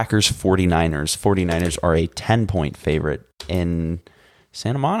go Packers 49ers. 49ers are a 10-point favorite in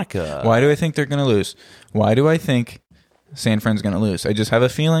Santa Monica. Why do I think they're going to lose? Why do I think San Fran's going to lose? I just have a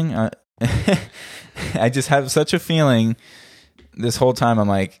feeling. I just have such a feeling this whole time. I'm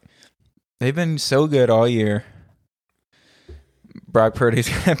like, they've been so good all year. Brock Purdy's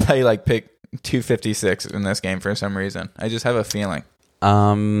going to play like pick 256 in this game for some reason. I just have a feeling.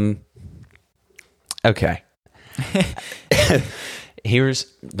 Okay.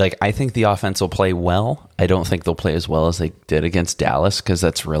 Here's I think the offense will play well. I don't think they'll play as well as they did against Dallas because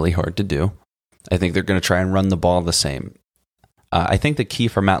that's really hard to do. I think they're going to try and run the ball the same. I think the key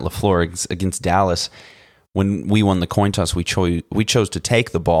for Matt LaFleur against Dallas, when we won the coin toss, we chose to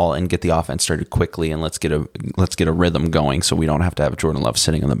take the ball and get the offense started quickly, and let's get a rhythm going, so we don't have to have Jordan Love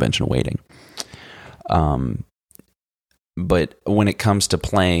sitting on the bench and waiting. But when it comes to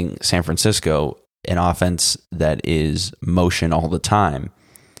playing San Francisco, an offense that is motion all the time,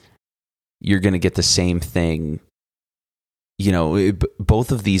 you're going to get the same thing.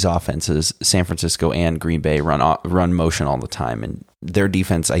 Both of these offenses, San Francisco and Green Bay, run motion all the time, and their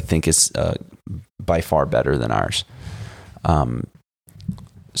defense, I think, is by far better than ours.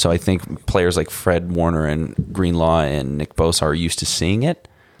 So I think players like Fred Warner and Greenlaw and Nick Bosa are used to seeing it.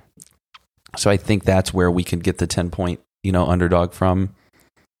 So I think that's where we could get the 10-point, underdog from.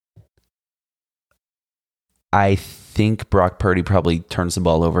 I think Brock Purdy probably turns the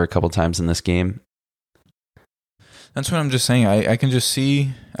ball over a couple times in this game. That's what I'm just saying. I can just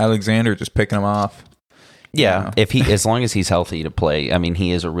see Alexander just picking him off. Yeah, as long as he's healthy to play. I mean,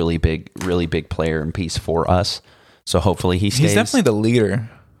 he is a really big player and piece for us. So hopefully he stays. He's definitely the leader.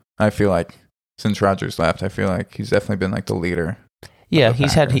 I feel like since Rodgers left, I feel like he's definitely been like the leader. Yeah,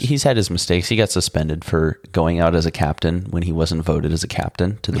 he's had his mistakes. He got suspended for going out as a captain when he wasn't voted as a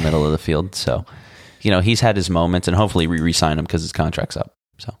captain to the middle of the field. So, he's had his moments, and hopefully we re-sign him because his contract's up.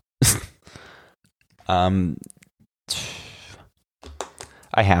 So,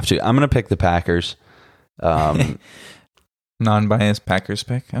 I have to. I'm going to pick the Packers. Non-biased Packers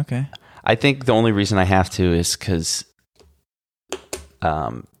pick. Okay. I think the only reason I have to is because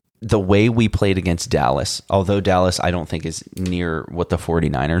the way we played against Dallas, although Dallas I don't think is near what the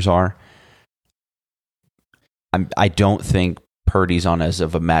 49ers are, I don't think Purdy's on as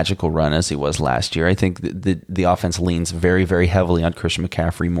of a magical run as he was last year. I think the offense leans very, very heavily on Christian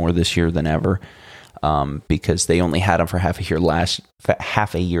McCaffrey more this year than ever, because they only had him for half a year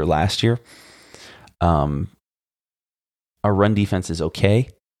last year. Our run defense is okay,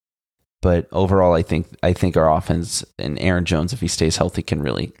 but overall, I think our offense and Aaron Jones, if he stays healthy, can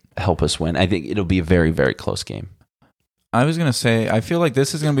really help us win. I think it'll be a very, very close game. I was gonna say, I feel like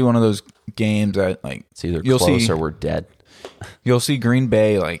this is gonna be one of those games that it's either close or we're dead. You'll see Green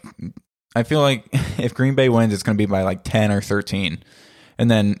Bay I feel like if Green Bay wins, it's gonna be by 10 or 13, and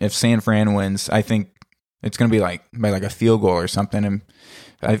then if San Fran wins, I think it's gonna be by a field goal or something. And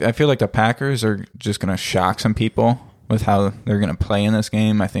I feel like the Packers are just gonna shock some people with how they're gonna play in this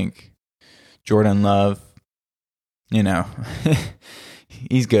game. I think Jordan Love,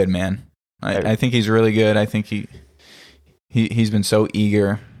 he's good, man. I think he's really good. I think he's been so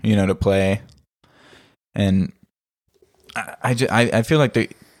eager, to play, and I feel like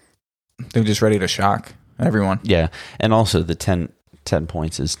they're just ready to shock everyone. Yeah, and also the 10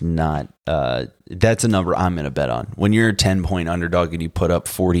 points is not. That's a number I'm going to bet on. When you're a 10-point underdog and you put up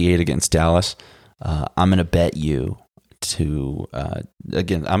 48 against Dallas, I'm going to bet you to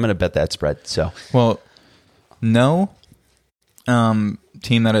again. I'm going to bet that spread. So no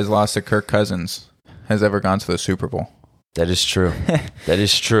team that has lost to Kirk Cousins has ever gone to the Super Bowl. That is true. That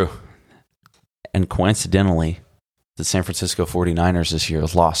is true. And coincidentally, the San Francisco 49ers this year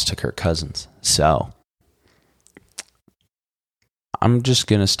lost to Kirk Cousins. So I'm just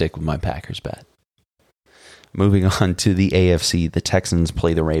going to stick with my Packers bet. Moving on to the AFC, the Texans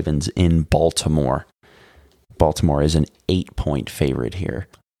play the Ravens in Baltimore. Baltimore is an 8-point favorite here.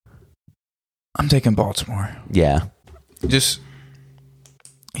 I'm taking Baltimore. Yeah. Just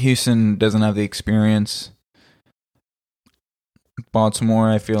Houston doesn't have the experience. Baltimore,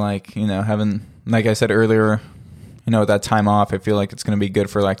 I feel like, having, like I said earlier, that time off, I feel like it's going to be good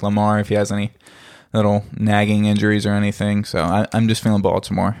for Lamar if he has any little nagging injuries or anything. So I'm just feeling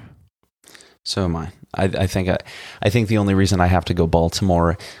Baltimore. So am I. I think the only reason I have to go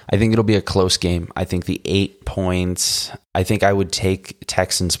Baltimore, I think it'll be a close game. I think the 8 points, I think I would take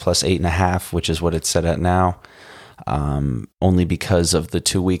Texans plus 8.5, which is what it's set at now. Only because of the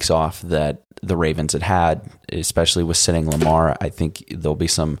 2 weeks off that the Ravens had, especially with sitting Lamar. I think there'll be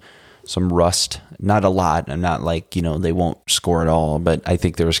some rust, not a lot. I'm not they won't score at all, but I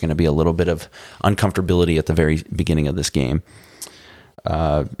think there's going to be a little bit of uncomfortability at the very beginning of this game.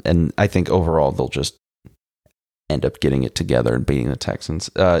 And I think overall they'll just end up getting it together and beating the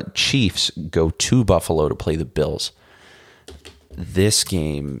Texans. Chiefs go to Buffalo to play the Bills. This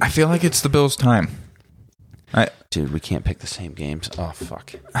game, I feel like it's the Bills' time. Dude, we can't pick the same games. Oh,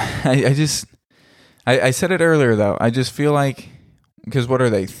 fuck. I said it earlier, though. I just feel like, because what are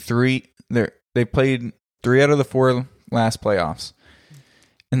they? They played 3 out of the 4 last playoffs.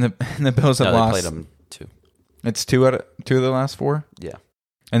 And the Bills have lost. They played them 2. It's 2 of the last 4? Yeah.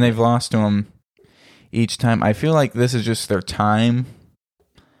 And they've lost to them each time. I feel like this is just their time.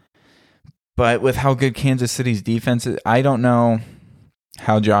 But with how good Kansas City's defense is, I don't know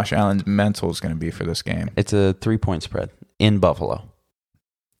how Josh Allen's mental is going to be for this game. It's a 3-point spread in Buffalo.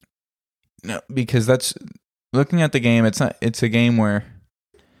 No, because that's looking at the game. It's a game where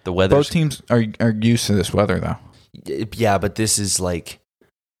the weather. Both teams are used to this weather, though. Yeah, but this is like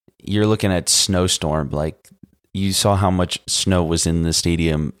you're looking at snowstorm. Like you saw how much snow was in the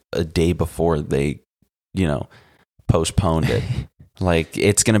stadium a day before they, postponed it. Like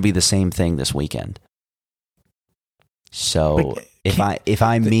it's going to be the same thing this weekekend. So if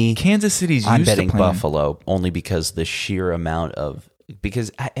I'm me, Kansas City's I'm used betting to playing. Buffalo only because the sheer amount of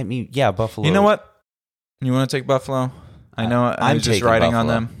Buffalo. You know what? You want to take Buffalo? I know I was just riding on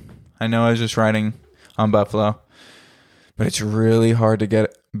them. I know I was just riding on Buffalo, but it's really hard to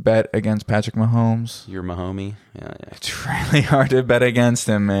bet against Patrick Mahomes. You're Mahomie. Yeah. It's really hard to bet against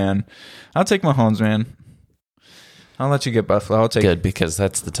him, man. I'll take Mahomes, man. I'll let you get Buffalo. I'll take good because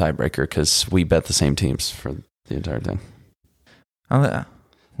that's the tiebreaker because we bet the same teams for the entire thing. I'll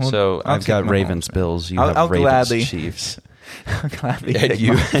I've got Ravens, Mahomes, Bills. You I'll have Ravens, gladly, Chiefs. I'll gladly And take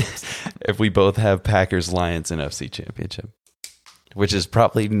you, Mahomes. if we both have Packers, Lions, and NFC Championship, which is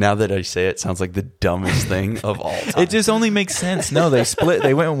probably, now that I say it, sounds like the dumbest thing of all time. It just only makes sense. No, they split.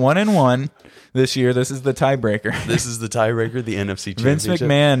 They went 1-1 this year. This is the tiebreaker. This is the tiebreaker, the NFC Championship. Vince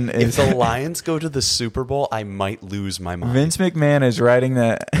McMahon If is. the Lions go to the Super Bowl, I might lose my mind. Vince McMahon is writing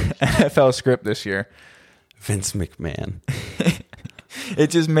the NFL script this year. Vince McMahon.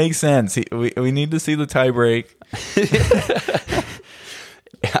 It just makes sense. We need to see the tie break.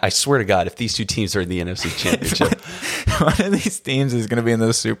 I swear to God, if these two teams are in the NFC Championship, one of these teams is going to be in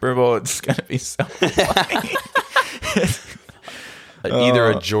the Super Bowl. It's going to be so funny. Either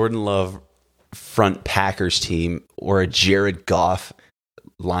a Jordan Love front Packers team or a Jared Goff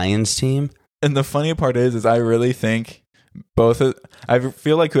Lions team. And the funny part is I really think I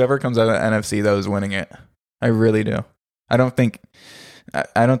feel like whoever comes out of the NFC though is winning it. I really do. I don't think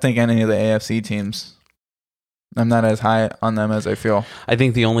any of the AFC teams. I'm not as high on them as I feel. I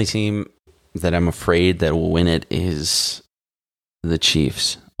think the only team that I'm afraid that will win it is the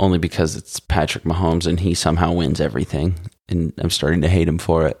Chiefs, only because it's Patrick Mahomes and he somehow wins everything, and I'm starting to hate him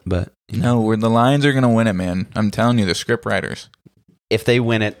for it. But no, the Lions are going to win it, man. I'm telling you, the script writers. If they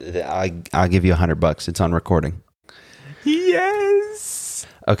win it, I'll give you $100. It's on recording. Yes.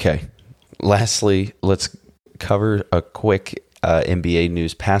 Okay. Lastly, let's cover a quick NBA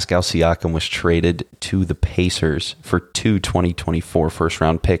news. Pascal Siakam was traded to the Pacers for 2 2024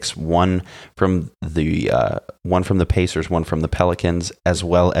 first-round picks, one from the Pacers, one from the Pelicans, as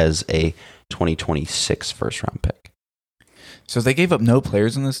well as a 2026 first-round pick. So they gave up no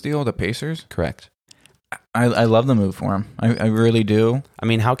players in this deal, the Pacers? Correct. I love the move for him. I really do. I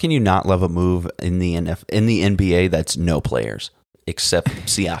mean, how can you not love a move in the NBA that's no players except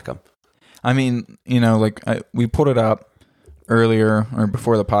Siakam? I mean, we put it up earlier or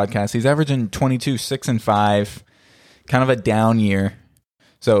before the podcast. He's averaging 22, 6 and 5, kind of a down year.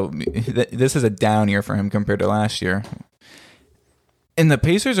 So this is a down year for him compared to last year. And the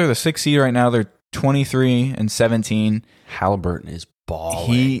Pacers are the 6th seed right now. They're 23 and 17. Halliburton is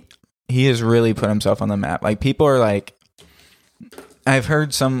balling. He has really put himself on the map. Like people are like, I've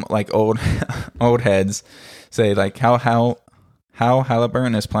heard some like old heads say like how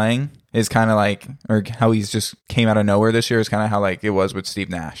Halliburton is playing is kind of like, or how he's just came out of nowhere this year is kind of how like it was with Steve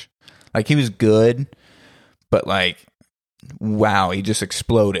Nash. Like he was good, but like, wow, he just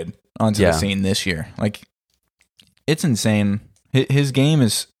exploded onto the scene this year. Like it's insane. His game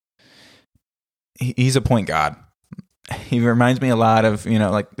is, he's a point guard. He reminds me a lot of,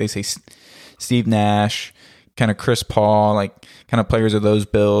 like they say Steve Nash, kind of Chris Paul, like kind of players of those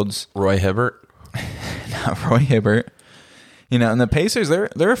builds. Roy Hibbert. Not Roy Hibbert. And the Pacers,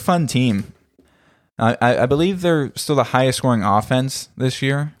 they're a fun team. I believe they're still the highest scoring offense this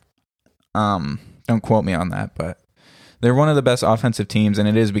year. Don't quote me on that, but they're one of the best offensive teams, and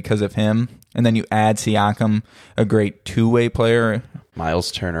it is because of him. And then you add Siakam, a great two-way player.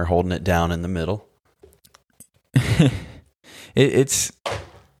 Miles Turner holding it down in the middle. It's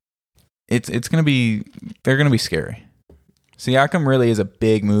gonna be, they're gonna be scary. Siakam really is a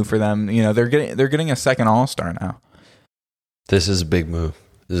big move for them. They're getting a second All-Star now. This is a big move.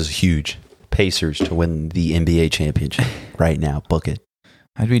 This is huge. Pacers to win the NBA championship right now. Book it.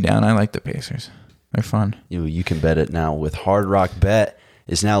 I'd be down. I like the Pacers. They're fun. You can bet it now with Hard Rock Bet.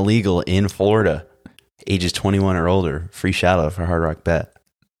 Is now legal in Florida. Ages 21 or older. Free shout out for Hard Rock Bet.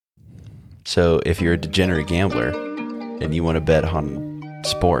 So if you're a degenerate gambler and you want to bet on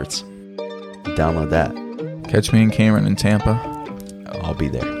sports, download that. Catch me and Cameron in Tampa. I'll be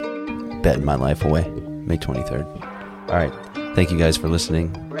there. Betting my life away. May 23rd. All right. Thank you guys for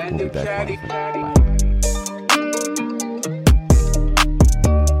listening. We'll be back. Bye.